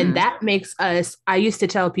 Mm-hmm. And that makes us, I used to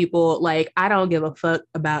tell people, like, I don't give a fuck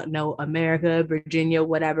about no America, Virginia,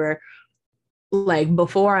 whatever. Like,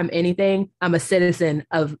 before I'm anything, I'm a citizen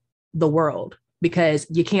of the world, because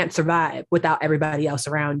you can't survive without everybody else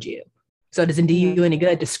around you. So it doesn't do you any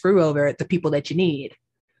good to screw over the people that you need.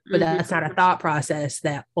 But that's not a thought process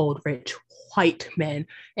that old, rich, white men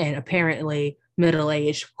and apparently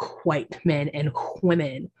middle-aged white men and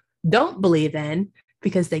women don't believe in,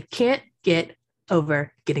 because they can't get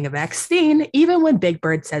over getting a vaccine, even when Big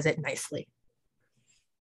Bird says it nicely.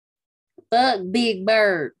 Fuck Big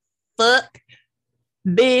Bird. Fuck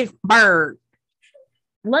Big Bird.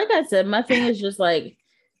 Like I said, my thing is just like,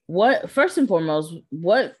 what, first and foremost,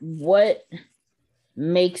 what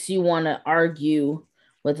makes you want to argue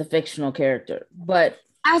with a fictional character? But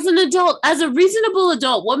as an adult, as a reasonable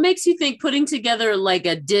adult, what makes you think putting together like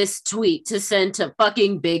a diss tweet to send to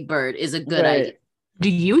fucking Big Bird is a good idea? Do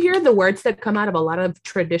you hear the words that come out of a lot of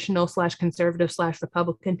traditional / conservative /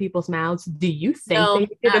 Republican people's mouths? Do you think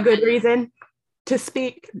they did a good reason to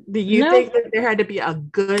speak? Do you think that there had to be a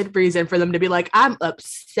good reason for them to be like, I'm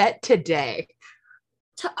upset today?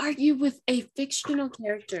 To argue with a fictional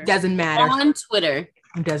character. Doesn't matter. On Twitter.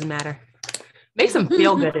 It doesn't matter. Makes them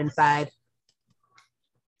feel good inside.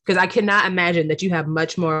 Because I cannot imagine that you have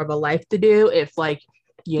much more of a life to do if, like,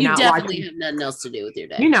 you definitely have nothing else to do with your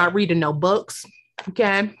day. You're not reading no books.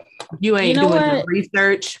 Okay. You ain't doing no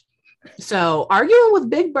research. So arguing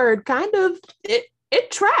with Big Bird kind of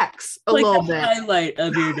it tracks a little bit. Highlight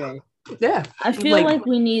of your day. Yeah. I feel like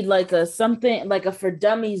we need like a something like a for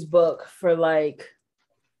dummies book for like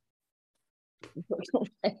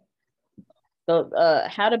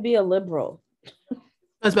how to be a liberal. I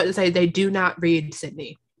was about to say they do not read,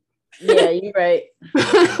 Sydney. Yeah, you're right.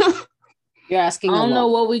 You're asking. I don't know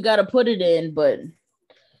what we got to put it in, but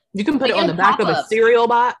you can put it on the back of a cereal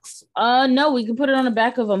box. No, we can put it on the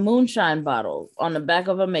back of a moonshine bottle, on the back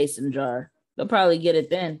of a mason jar. They'll probably get it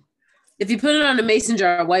then. If you put it on a mason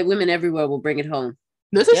jar, white women everywhere will bring it home.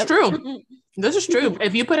 This is true. This is true.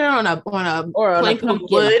 If you put it on a plank of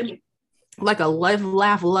wood, like a live,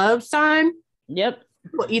 laugh, love sign, we'll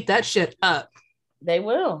eat that shit up. They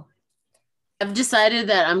will. I've decided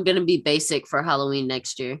that I'm gonna be basic for Halloween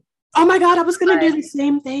next year. Oh my god, I was gonna do the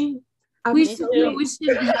same thing. We should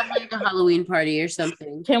have like a Halloween party or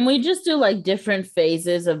something. Can we just do like different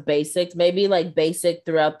phases of basics? Maybe like basic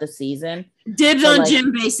throughout the season. Dibs on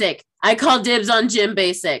Gym Basic. I call dibs on Gym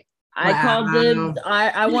Basic. I call dibs.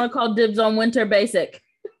 I want to call dibs on Winter Basic.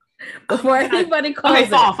 Before anybody calls it.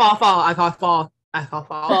 Fall. I call fall.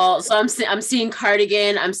 Fall. So I'm seeing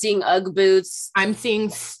cardigan. I'm seeing UGG boots. I'm seeing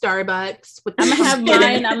Starbucks. I'm gonna have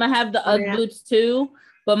mine. I'm gonna have the UGG boots too.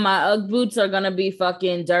 But my UGG boots are gonna be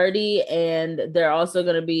fucking dirty, and they're also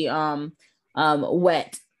gonna be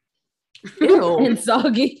wet. Ew. And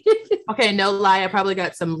soggy. Okay, no lie. I probably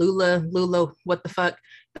got some Lula. What the fuck?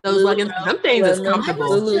 Those leggings. Some things is comfortable.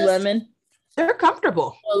 Lululemon. They're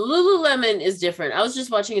comfortable. Well, Lululemon is different. I was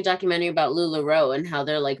just watching a documentary about LuLaRoe and how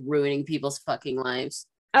they're like ruining people's fucking lives.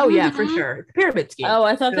 Oh yeah, for sure. Pyramid scheme. Oh,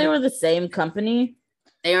 I thought they were the same company.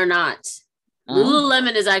 They are not.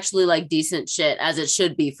 Lululemon is actually like decent shit, as it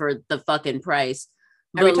should be for the fucking price.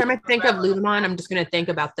 Every time I think of Lululemon, I'm just gonna think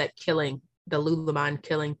about that killing, the Lululemon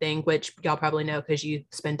killing thing, which y'all probably know because you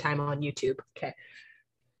spend time on YouTube. Okay.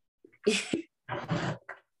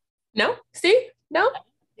 No, Steve? No. I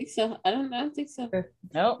think so. I don't think so.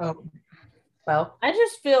 No. Oh. Well, I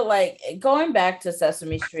just feel like going back to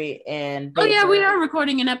Sesame Street and oh yeah, we are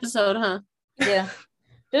recording an episode, huh? Yeah.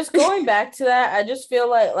 Just going back to that, I just feel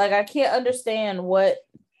like I can't understand what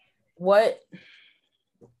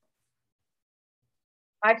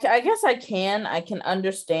I guess I can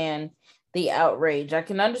understand the outrage. I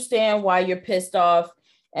can understand why you're pissed off,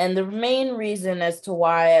 and the main reason as to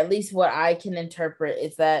why, at least what I can interpret,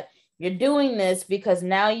 is that you're doing this because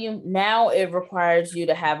now it requires you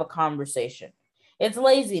to have a conversation. It's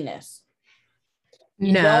laziness.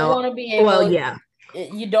 You don't want to be able. Well, yeah.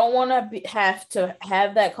 You don't want to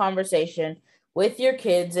have that conversation with your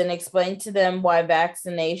kids and explain to them why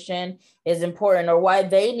vaccination is important or why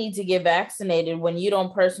they need to get vaccinated when you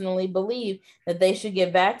don't personally believe that they should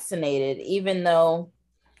get vaccinated, even though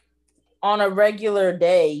on a regular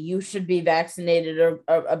day you should be vaccinated or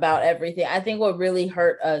about everything. I think what really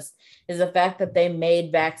hurt us is the fact that they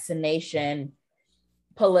made vaccination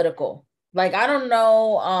political. Like, I don't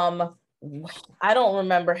know, I don't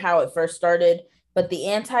remember how it first started, but the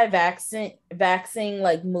anti-vaccine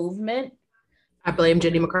like movement. I blame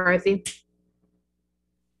Jenny McCarthy.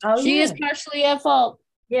 Oh, She yeah. is partially at fault.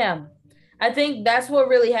 Yeah. I think that's what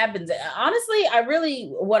really happens. Honestly,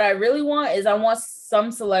 what I really want is I want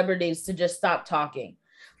some celebrities to just stop talking.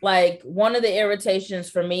 Like, one of the irritations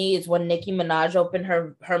for me is when Nicki Minaj opened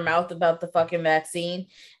her mouth about the fucking vaccine,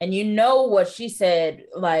 and you know what she said,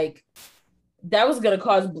 like, that was going to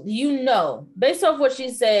cause, based off what she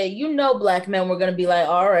said, Black men were going to be like,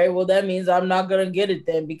 all right, well, that means I'm not going to get it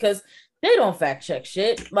then, because they don't fact check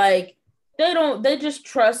shit. Like, they just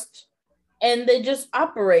trust and they just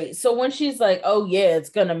operate. So when she's like, oh yeah, it's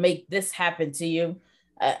going to make this happen to you,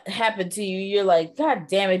 you're like, God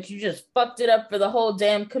damn it, you just fucked it up for the whole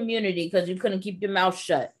damn community because you couldn't keep your mouth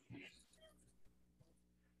shut.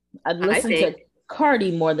 I'd listen to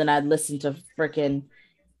Cardi more than I'd listen to freaking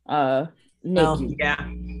Nicki.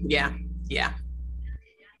 Yeah.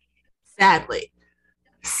 Sadly,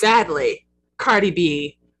 Cardi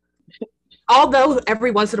B, although every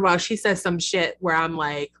once in a while she says some shit where I'm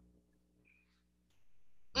like,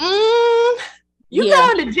 you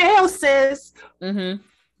going to jail, sis. Mm-hmm.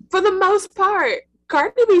 For the most part,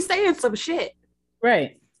 Cardi B saying some shit.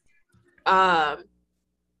 Right. Although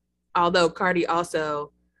Cardi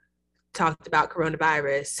also talked about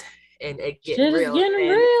coronavirus and it getting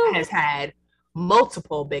real. Has had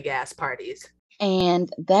multiple big ass parties. And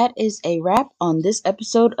that is a wrap on this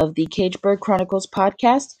episode of the Cagebird Chronicles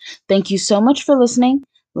podcast. Thank you so much for listening.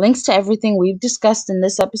 Links to everything we've discussed in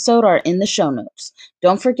this episode are in the show notes.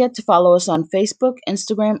 Don't forget to follow us on Facebook,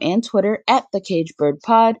 Instagram, and Twitter at The Cagebird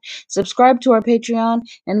Pod. Subscribe to our Patreon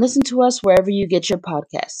and listen to us wherever you get your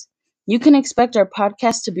podcasts. You can expect our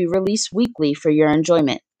podcast to be released weekly for your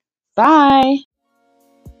enjoyment. Bye!